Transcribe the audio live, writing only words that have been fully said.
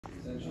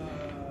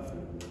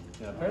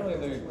Yeah, apparently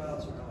they.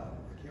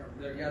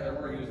 They're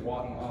worried he was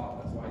walking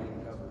off. That's why he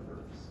didn't cover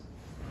first.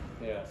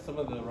 Yeah, some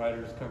of the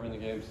writers covering the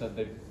game said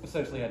they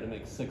essentially had to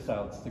make 6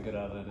 outs to get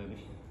out of that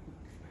inning.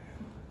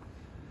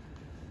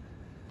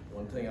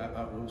 One thing, it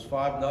was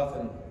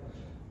 5-0.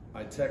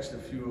 I texted a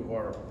few of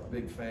our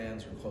big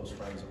fans or close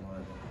friends of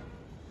mine,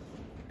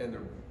 and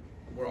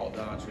we're all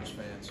Dodgers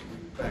fans, so we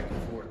back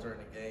and forth during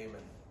the game,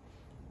 and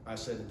I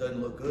said, it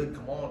doesn't look good,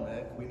 come on,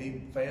 man, we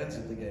need fans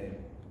at the game.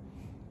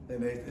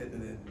 And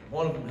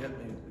one of them hit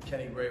me,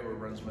 Kenny Graver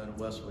runs Man of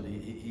Westwood,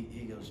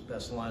 he goes,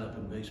 best lineup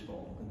in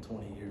baseball in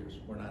 20 years,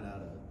 we're not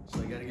out of it.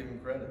 So I gotta give him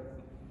credit.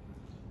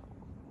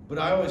 But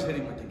I always hit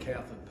him with the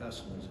Catholic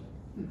pessimism.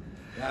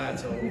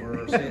 That's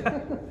over.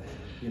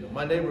 You know,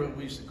 my neighborhood,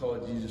 we used to call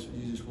it, you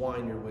just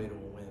whine your way to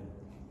a win.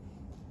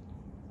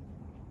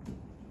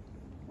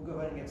 We'll go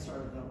ahead and get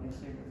started with the opening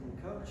statement from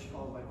the coach,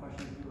 followed by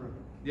questions from the room.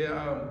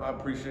 Yeah, I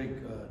appreciate,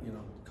 you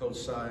know, Coach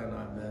Sy and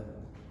I met.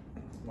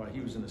 While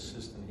he was an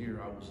assistant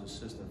here, I was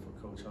assistant for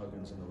Coach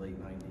Huggins in the late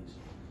 90s.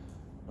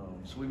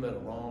 So we met a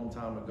long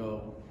time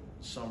ago.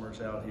 Summers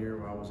out here,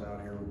 where I was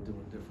out here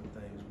doing different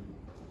things with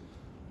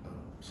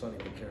Sonny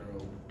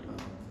Vaccaro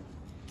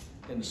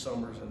in the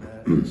summers and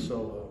that. And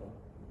so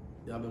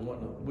yeah, I've been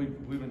wanting to,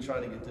 we've been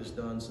trying to get this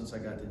done since I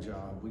got the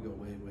job. We go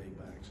way, way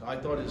back. So I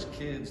thought his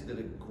kids did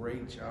a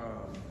great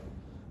job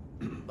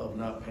of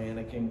not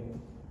panicking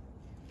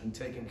and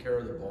taking care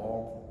of the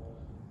ball,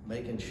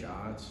 making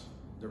shots,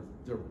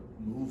 their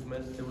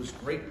movement. It was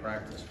great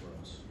practice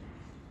for us.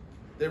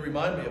 They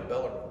remind me of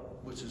Bellarmine,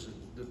 which is,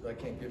 I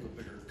can't give a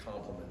bigger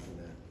compliment than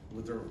that,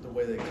 with the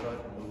way they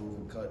cut and move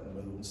and cut and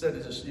move. Instead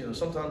of just, you know,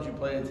 sometimes you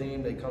play a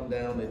team, they come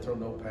down, they throw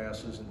no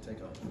passes and take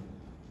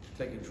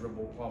a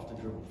dribble, off the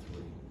dribble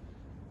three.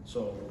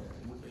 So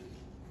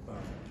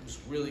it was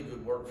really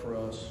good work for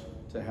us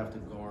to have to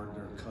guard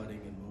their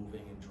cutting and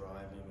moving and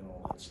driving and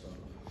all that stuff.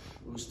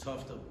 It was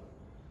tough to,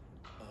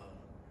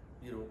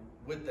 you know,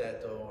 with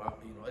that though,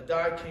 you know,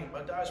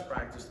 Adai's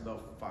practiced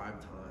about 5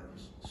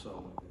 times,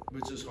 so,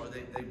 which is hard.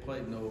 They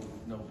played no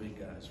big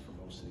guys for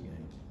most of the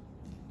game.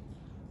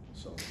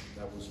 So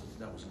that was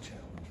a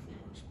challenge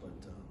for us. But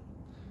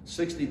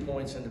 60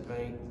 points in the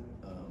paint,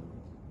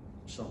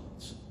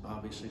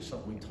 obviously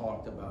something we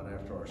talked about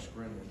after our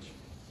scrimmage,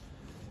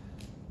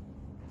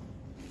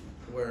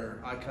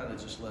 where I kind of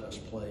just let us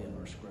play in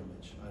our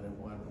scrimmage. I didn't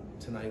want,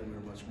 tonight we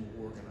were much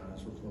more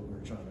organized with what we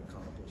were trying to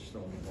accomplish,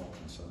 throwing the ball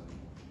inside.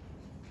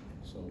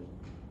 So,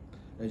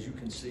 as you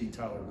can see,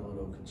 Tyler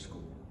Bilodeau can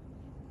score.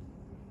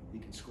 He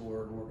can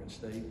score at Oregon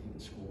State, he can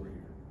score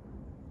here.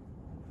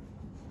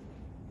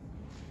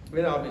 I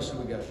mean, obviously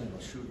we got, you know,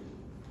 shooting.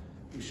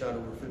 We shot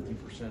over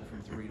 50%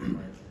 from 3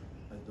 tonight.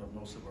 I thought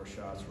most of our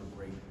shots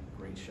were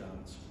great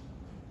shots.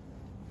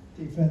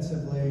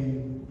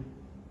 Defensively,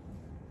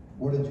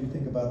 what did you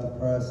think about the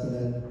press? And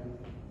then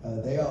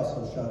they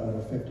also shot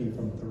over 50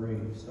 from 3.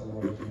 So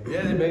what did you think?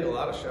 Yeah, they made a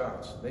lot of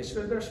shots.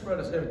 They're spread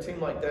as a team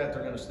like that.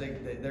 They're going to stay.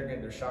 They're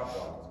getting their shot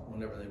blocked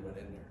whenever they went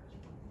in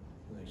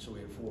there. So we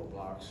had 4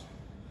 blocks,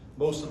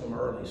 most of them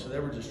early. So they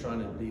were just trying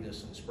to beat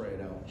us and spray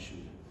it out and shoot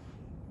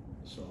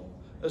it. So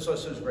that's why I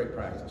said it was great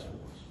practice for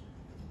us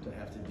to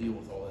have to deal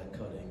with all that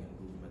cutting and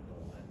movement and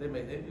all that. They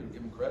did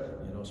give him credit,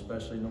 you know,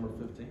 especially number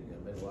 15.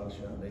 He made a lot of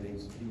shots.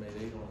 He made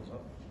 8 on his own.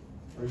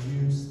 Are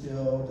you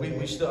still?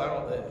 We still.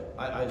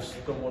 I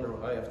still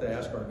wonder. I have to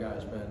ask our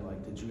guys, Ben.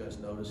 Like, did you guys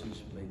notice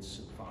he's made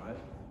 5?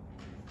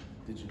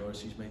 Did you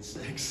notice he's made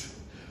 6?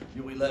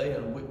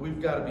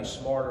 We've got to be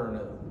smarter,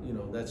 and you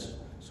know that's.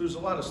 So there's a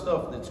lot of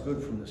stuff that's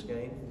good from this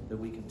game that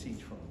we can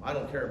teach from. I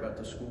don't care about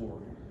the score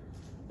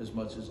as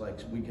much as like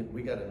we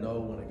got to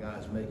know when a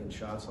guy's making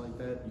shots like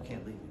that. You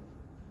can't leave him.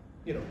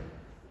 You know,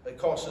 it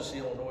cost us the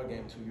Illinois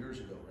game 2 years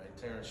ago, right?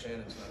 Terrence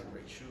Shannon's not a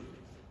great shooter,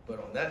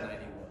 but on that night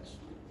he was.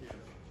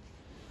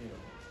 You know,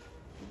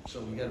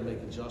 so we got to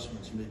make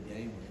adjustments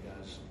mid-game when the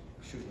guys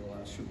shooting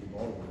the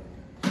ball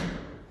away.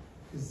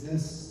 Is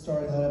this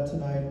starting lineup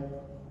tonight?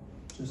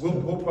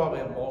 We'll probably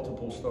have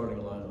multiple starting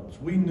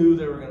lineups. We knew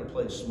they were going to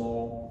play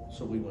small,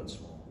 so we went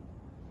small.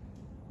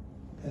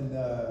 And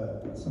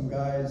some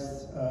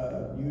guys,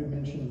 you had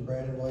mentioned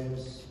Brandon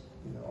Williams.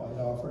 You know, I'd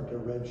offered to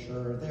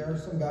redshirt. There are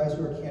some guys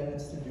who are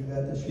candidates to do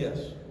that this year.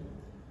 Yes,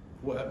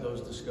 we'll have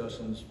those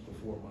discussions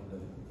before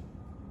Monday.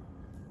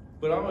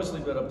 But I always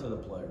leave that up to the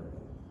player.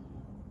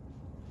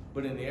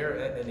 But in the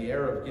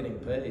era of getting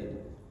paid,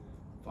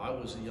 if I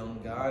was a young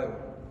guy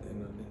in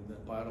the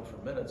battle for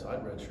minutes, I'd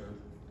redshirt.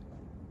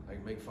 I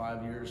could make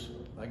 5 years.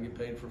 I get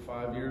paid for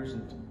 5 years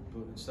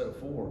instead of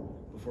 4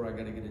 before I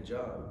got to get a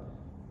job.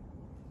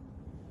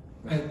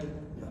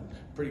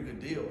 Pretty good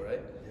deal,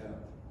 right? Yeah.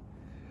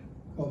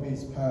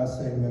 Kobe's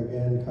passing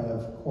again, kind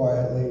of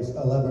quietly.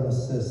 11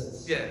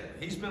 assists. Yeah,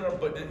 he's been.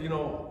 But you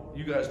know,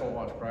 you guys don't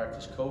watch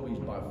practice. Kobe's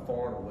by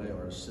far and away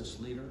our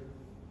assist leader.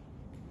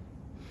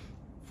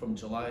 From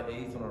July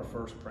 8th on our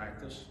first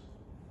practice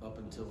up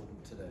until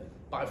today.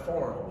 By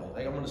far and away.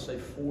 Like I'm going to say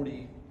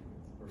 40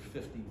 or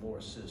 50 more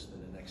assists than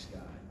the next guy,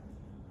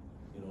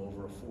 you know,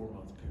 over a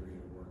 4-month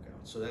period of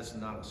workout. So that's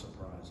not a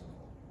surprise at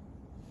all.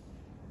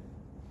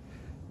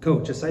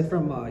 Coach, aside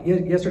from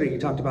yesterday, you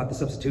talked about the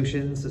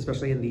substitutions,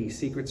 especially in the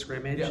secret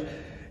scrimmage. Yeah.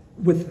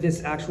 With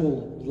this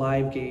actual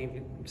live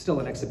game, still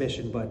an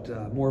exhibition,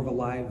 but more of a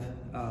live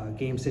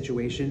game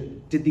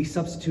situation, did the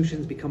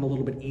substitutions become a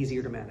little bit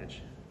easier to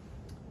manage?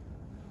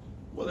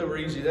 Well, they were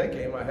easy that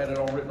game. I had it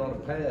all written on a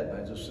pad, and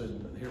I just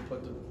said, here,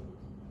 put the,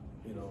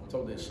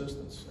 told the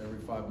assistants every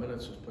 5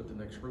 minutes, just put the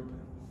next group in.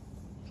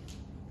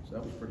 So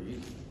that was pretty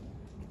easy.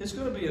 It's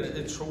going to be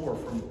a chore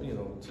from,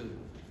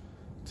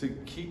 to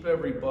keep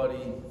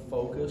everybody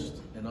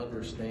focused and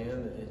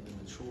understand the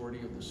maturity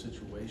of the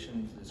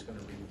situation. It's going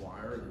to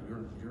require that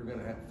you're going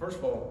to have, first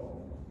of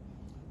all,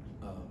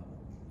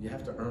 you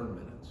have to earn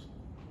minutes.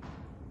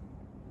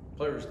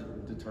 Players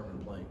determine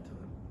playing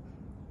time,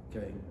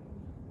 okay?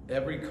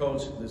 Every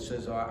coach that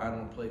says, I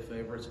don't play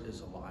favorites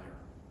is a liar.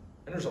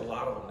 And there's a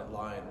lot of them that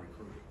lie in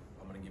recruiting.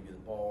 I'm going to give you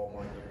the ball,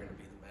 you're going to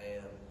be the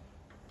man.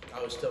 I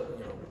always tell,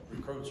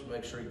 recruits,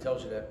 make sure he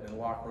tells you that in the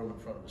locker room in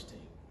front of his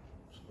team.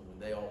 So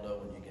they all know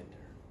when you get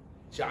there.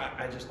 See,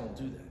 I just don't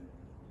do that.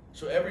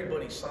 So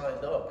everybody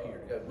signed up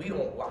here. We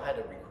don't lie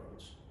to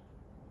recruits.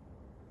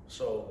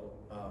 So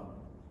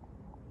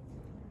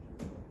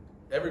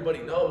everybody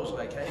knows,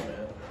 like, hey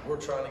man, we're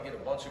trying to get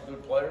a bunch of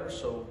good players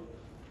so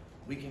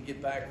we can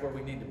get back where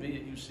we need to be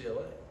at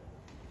UCLA.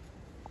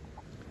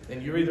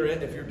 And you're either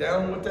in, if you're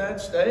down with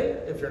that, stay.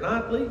 If you're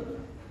not, leave.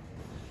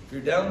 If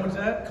you're down with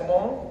that, come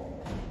on.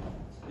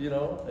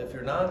 If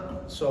you're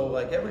not, so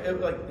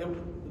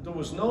there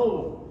was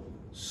no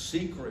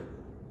secret,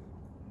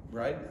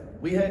 right?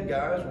 We had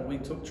guys when we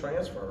took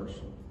transfers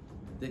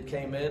that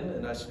came in,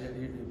 and I said,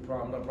 I'm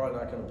probably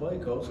not going to play,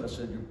 coach. And I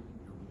said,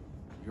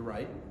 you're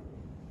right.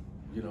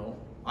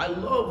 I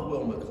love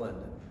Will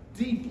McClendon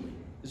deeply.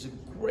 He's a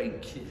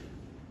great kid.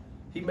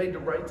 He made the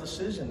right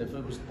decision if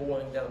it was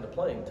boiling down to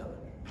playing time,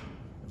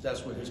 if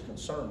that's what his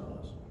concern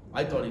was.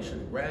 I thought he should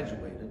have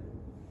graduated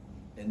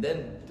and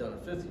then done a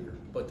 5th year,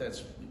 but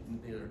that's,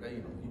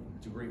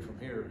 degree from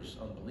here is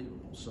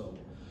unbelievable.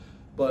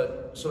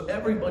 So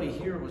everybody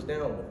here was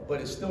down with it, but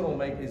it still don't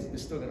make,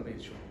 it's still going to be a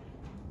chore.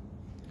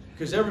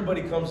 Because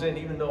everybody comes in,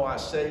 even though I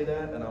say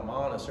that and I'm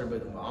honest,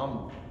 everybody,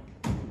 I'm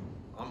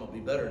going to be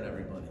better than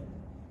everybody.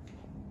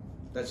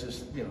 That's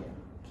just,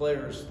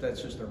 players,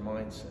 that's just their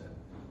mindset.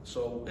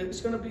 So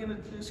it's going to be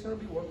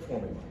work for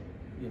me,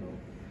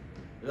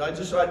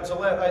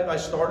 I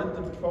started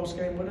the post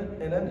game with it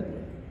and ended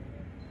with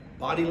it.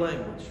 Body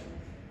language.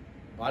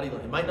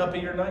 It might not be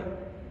your night.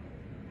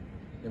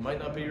 It might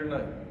not be your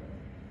night.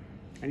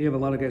 And you have a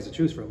lot of guys to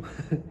choose from.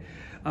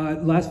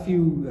 Last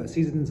few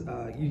seasons,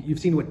 you've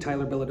seen what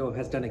Tyler Bilodeau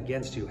has done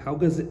against you. How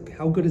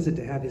good is it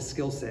to have his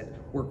skill set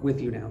work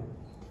with you now?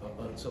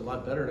 It's a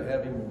lot better to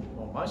have him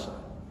on my side.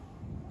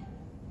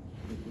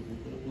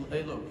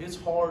 Hey, look, it's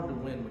hard to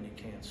win when you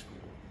can't score.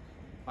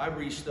 I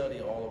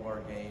restudy all of our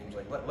games.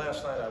 Like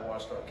last night, I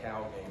watched our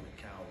Cal game at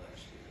Cal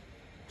last year,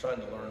 trying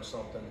to learn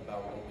something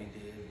about what we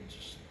did, and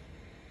just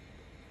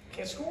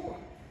can't score.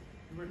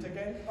 You ever take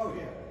game? Oh,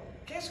 yeah.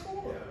 Can't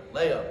score. Yeah.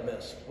 Layup,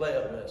 miss.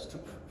 Two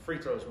free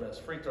throws, miss.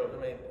 Free throws.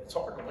 I mean, it's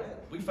hard to win.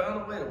 We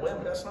found a way to win,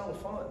 but that's not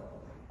fun.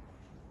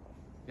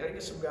 You got to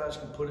get some guys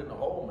who can put it in the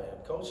hole, man.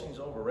 Coaching's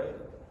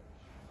overrated.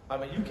 I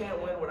mean, you can't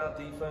win without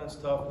defense,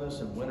 toughness,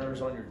 and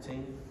winners on your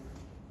team.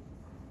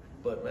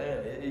 But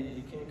man,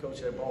 you can't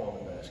coach that ball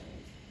in the basket.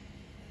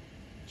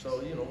 So,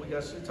 we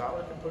got to see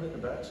Tyler can put it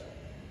in the basket.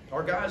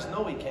 Our guys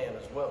know he can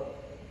as well.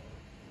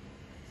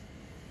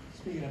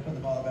 Speaking of putting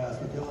the ball in the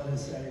basket, Dylan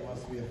has said he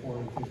wants to be a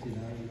 40, 50,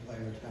 90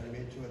 player. Trying to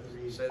get 2 or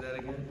 3. Say that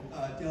again?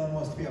 Dylan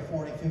wants to be a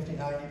 40, 50,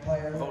 90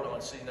 player. Hold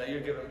on, see, now you're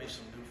giving me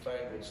some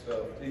newfangled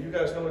stuff. Do you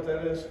guys know what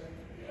that is?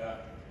 Yeah.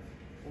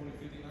 40,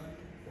 50, 90?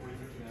 40,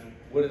 50, 90.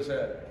 What is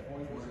that?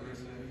 40%.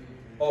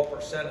 Oh,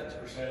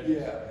 percentages.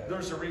 Yeah.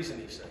 There's a reason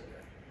he said that.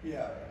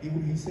 Yeah. He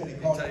said he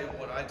Can called I tell you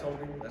what I told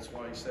him? That's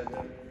why he said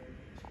that.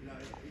 No,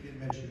 he didn't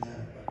mention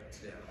that, but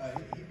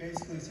he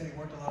basically said he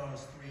worked a lot on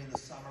his 3 in the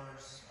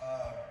summers.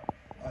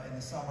 In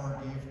the summer,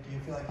 do you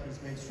feel like he's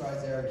made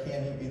strides there?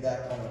 Can he be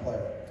that kind of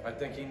player? I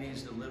think he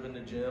needs to live in the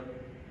gym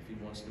if he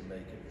wants to make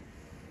it.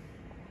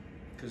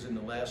 Because in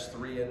the last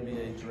 3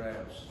 NBA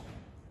drafts,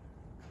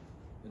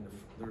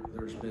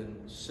 there's been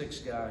 6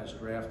 guys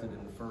drafted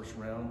in the first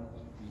round.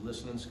 You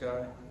listening,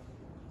 Sky?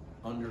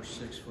 Under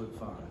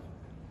 6'5".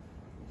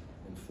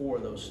 And 4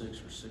 of those 6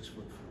 are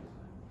 6'4".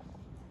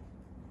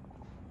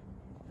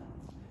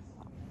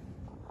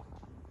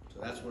 So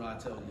that's what I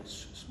tell you,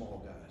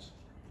 small guys.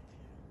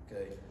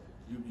 Okay,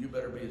 you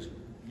better be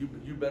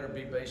you better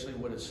be basically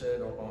what it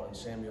said on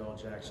Samuel L.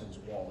 Jackson's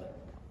wallet.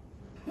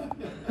 You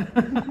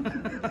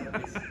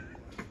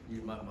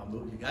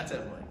got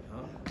that money,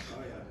 huh?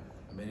 Oh,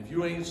 yeah. I mean, if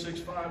you ain't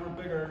 6'5" or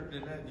bigger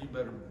than that, you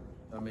better.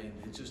 I mean,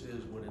 it just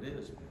is what it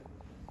is.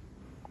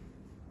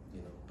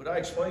 But I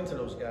explained to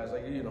those guys,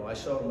 like, I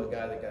showed them a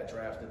guy that got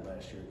drafted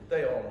last year.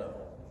 They all know.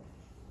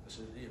 I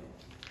said,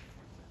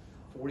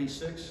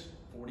 46,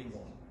 41.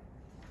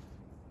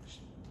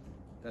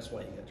 That's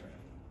why he got drafted.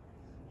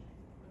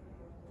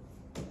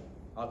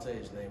 I'll tell you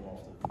his name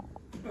off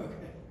the.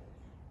 Okay.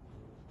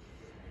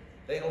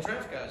 They don't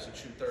draft guys that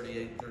shoot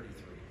 38, 33.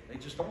 They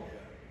just don't.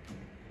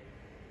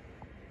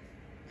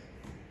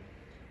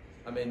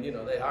 I mean, you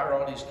know, they hire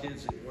all these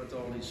kids that went to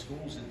all these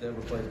schools that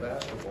never played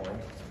basketball,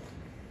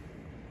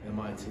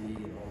 MIT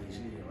and all these,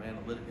 you know,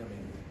 analytic. I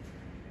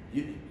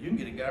mean, you can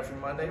get a guy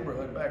from my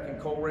neighborhood back in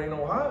Coleraine,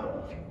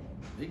 Ohio.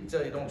 He can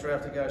tell you don't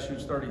draft a guy who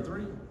shoots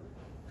 33.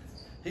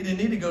 He didn't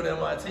need to go to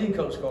MIT,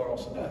 Coach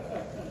Carlson.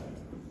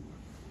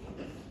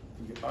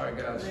 All right,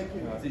 guys.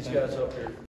 These guys up here.